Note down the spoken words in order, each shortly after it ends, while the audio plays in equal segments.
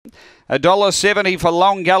$1.70 for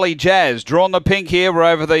Long Gully Jazz. Drawn the pink here. We're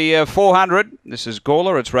over the 400. This is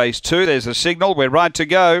Gawler. It's race 2. There's the signal. We're right to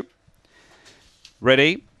go.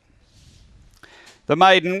 Ready. The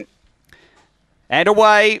maiden. And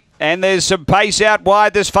away. And there's some pace out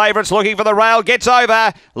wide. This favourite's looking for the rail. Gets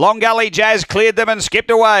over. Long Gully Jazz cleared them and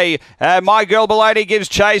skipped away. My Girl Baloney gives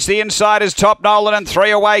chase. The inside is Top Nolan and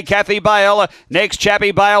 3 away. Kathy Bale. Next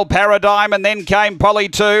Chappie Bale. Paradigm. And then came Polly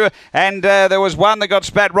 2. And there was one that got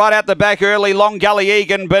spat right out the back early. Long Gully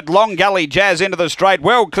Egan. But Long Gully Jazz into the straight.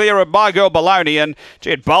 Well clear of My Girl Baloney. And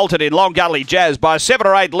it bolted in Long Gully Jazz by 7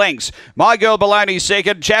 or 8 lengths. My Girl Baloney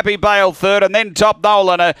second. Chappie Bale third. And then Top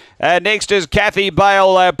Nolan. Next is Kathy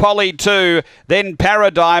Bale. Polly 2, then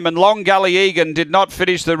Paradigm, and Long Gully Egan did not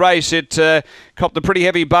finish the race. It copped a pretty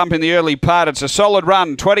heavy bump in the early part. It's a solid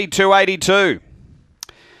run, 22.82.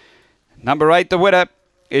 Number 8, the winner.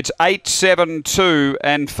 It's 8, 7, 2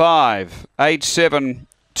 and 5. 8, 7,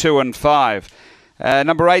 2 and 5.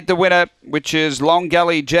 Number 8, the winner, which is Long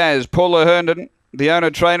Gully Jazz. Paula Herndon, the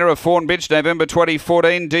owner-trainer of Fawn Bitch, November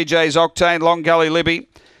 2014. DJ's Octane, Long Gully Libby.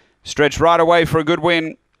 Stretched right away for a good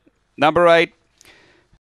win. Number 8.